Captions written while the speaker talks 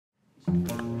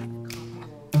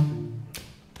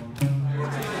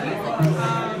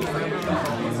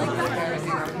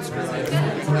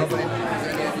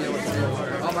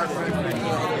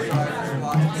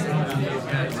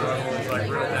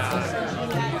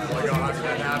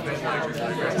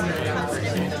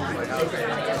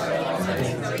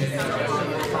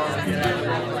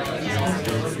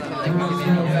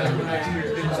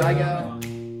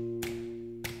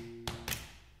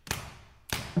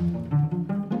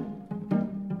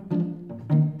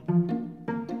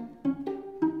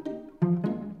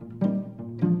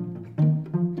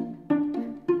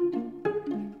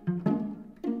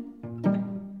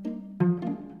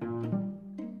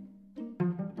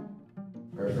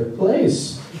Perfect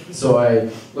place. So I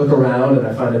look around and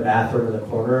I find a bathroom in the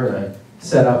corner and I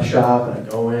set up shop and I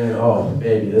go in. Oh,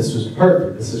 baby, this was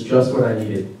perfect. This is just what I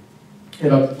needed.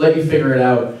 And I'll let you figure it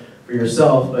out for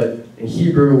yourself, but in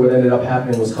Hebrew, what ended up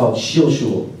happening was called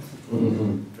shilshul.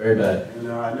 Very bad. And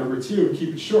number two,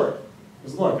 keep it short.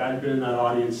 Because look, I've been in that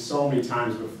audience so many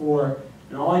times before,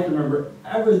 and all I can remember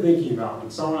ever thinking about when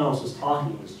someone else was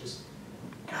talking was just,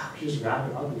 God, we just wrap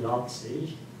it up and get off the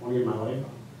stage. I want to get my life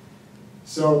on.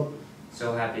 So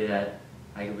happy that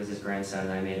I was his grandson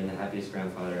and I made him the happiest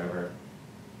grandfather ever.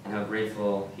 And how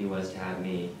grateful he was to have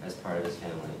me as part of his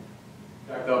family.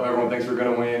 Jacked up, everyone thinks we're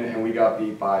going to win, and we got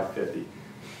beat by 50.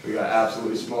 We got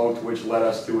absolutely smoked, which led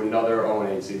us to another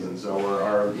 0-8 season. So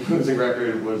our losing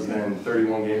record was then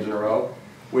 31 games in a row,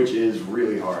 which is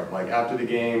really hard. Like after the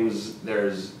games,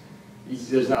 there's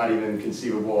not even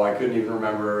conceivable. I couldn't even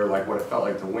remember like what it felt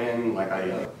like to win. Like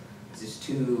It's just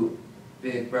two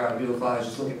big, brown, beautiful eyes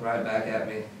just looking right back at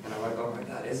me. And I'm like, oh my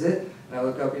God, is it? And I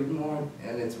look up even more,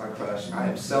 and it's my crush. I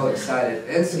am so excited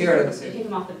and scared at the same time. They take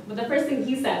him off the first thing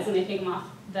he says when they take him off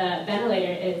the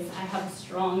ventilator is, I have a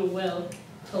strong will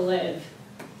to live.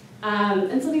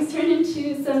 And so these turned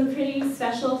into some pretty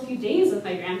special few days with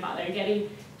my grandfather, getting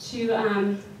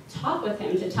to talk with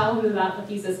him, to tell him about the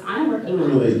thesis I'm working on.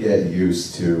 I really get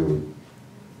used to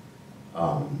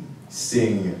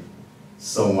seeing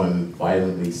someone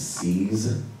violently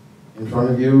seize in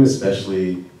front of you,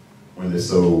 especially when they're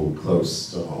so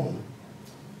close to home.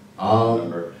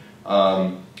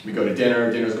 We go to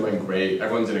dinner, dinner's going great,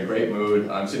 everyone's in a great mood.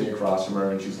 I'm sitting across from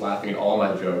her and she's laughing at all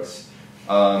my jokes.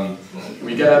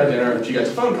 We get out of dinner and she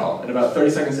gets a phone call, and about 30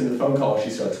 seconds into the phone call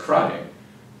she starts crying.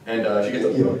 And she gets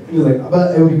a phone. He was like,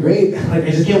 but it would be great, like,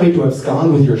 I just can't wait to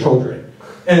abscond with your children.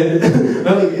 And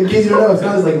I'm like, in case you don't know,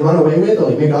 abscond is like run away with or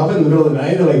like make off in the middle of the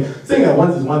night. And like saying that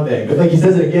once is one thing, but like he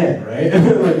says it again, right?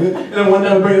 And then one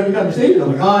time we bring it up in conversation,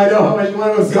 I'm like, oh, I know how much you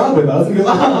want to abscond with us. And he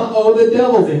goes, oh, the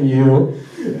devil's in you.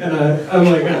 And I'm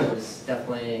like, It was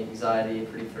definitely anxiety,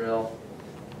 pretty thrill.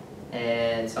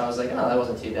 And so I was like, oh, that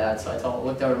wasn't too bad. So I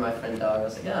looked over to my friend Doug. I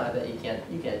was like, yeah, I bet you can't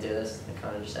do this. I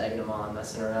kind of just egging him on,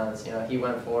 messing around. So, you know, he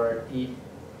went for it.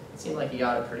 It seemed like he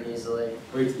got it pretty easily.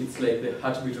 It's like the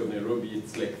heartbeat of Nairobi.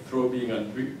 It's like throbbing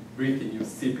and breathing. You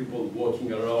see people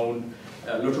walking around,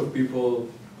 a lot of people,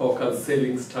 hawkers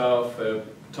selling stuff,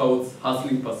 touts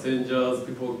hustling passengers,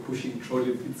 people pushing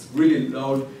trolleys. It's really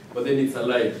loud, but then it's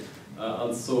alive.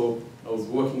 And so I was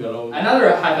walking around.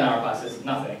 Another half an hour passes,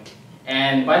 nothing.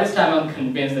 And by this time I'm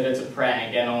convinced that it's a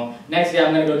prank. You know, next day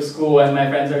I'm going to go to school and my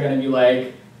friends are going to be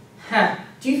like, huh,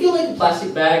 do you feel like a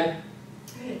plastic bag?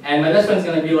 And my best friend's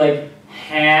going to be like,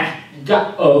 huh,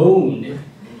 got owned.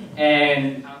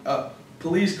 And a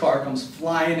police car comes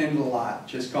flying into the lot,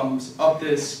 just comes up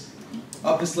this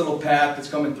little path that's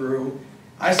coming through.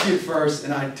 I see it first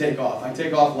and I take off. I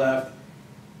take off left,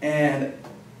 and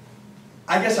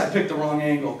I guess I picked the wrong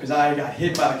angle because I got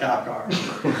hit by the cop car.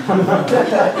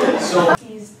 So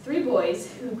these three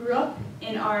boys who grew up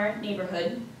in our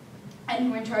neighborhood and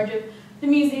who were in charge of the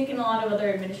music and a lot of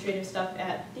other administrative stuff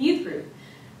at the youth group.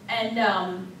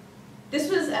 And this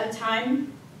was at a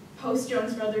time post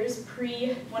Jonas Brothers,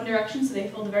 pre One Direction, so they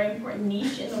filled a very important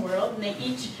niche in the world, and they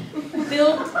each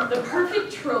built the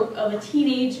perfect trope of a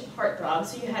teenage heartthrob.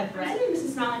 So you had Brett in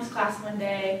Mrs. Smalling's class one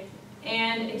day,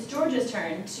 and it's George's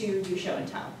turn to do show and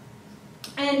tell.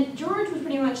 And George was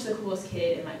pretty much the coolest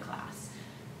kid in my class.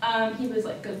 He was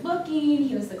like good looking,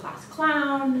 he was the class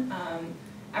clown,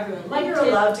 everyone liked it. You're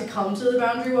allowed to come to the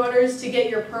Boundary Waters. To get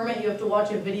your permit, you have to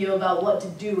watch a video about what to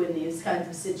do in these kinds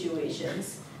of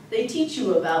situations. They teach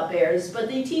you about bears, but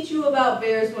they teach you about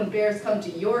bears when bears come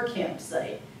to your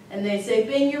campsite. And they say,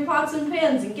 bang your pots and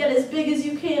pans and get as big as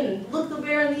you can and look the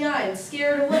bear in the eye and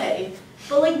scare it away.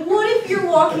 But like, what if you're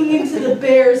walking into the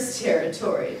bear's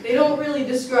territory? They don't really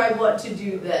describe what to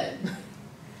do then.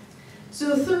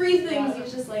 So three things. He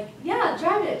was just like, yeah,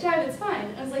 drive it, it's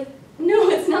fine. I was like, no,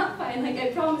 it's not fine. Like,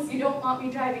 I promise you don't want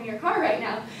me driving your car right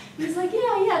now. And he's like,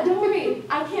 yeah, don't worry.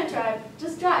 I can't drive.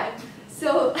 Just drive.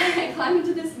 So I climb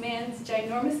into this man's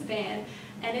ginormous van,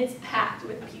 and it's packed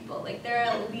with people. Like, there are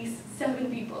at least 7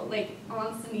 people, like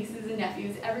aunts and nieces and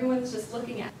nephews. Everyone's just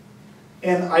looking at me.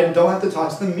 And I don't have to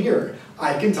talk to the mirror.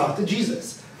 I can talk to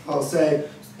Jesus. I'll say,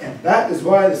 and that is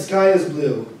why the sky is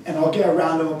blue. And I'll get a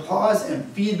round of applause and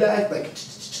feedback, like,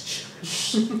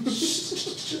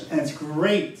 and it's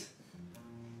great.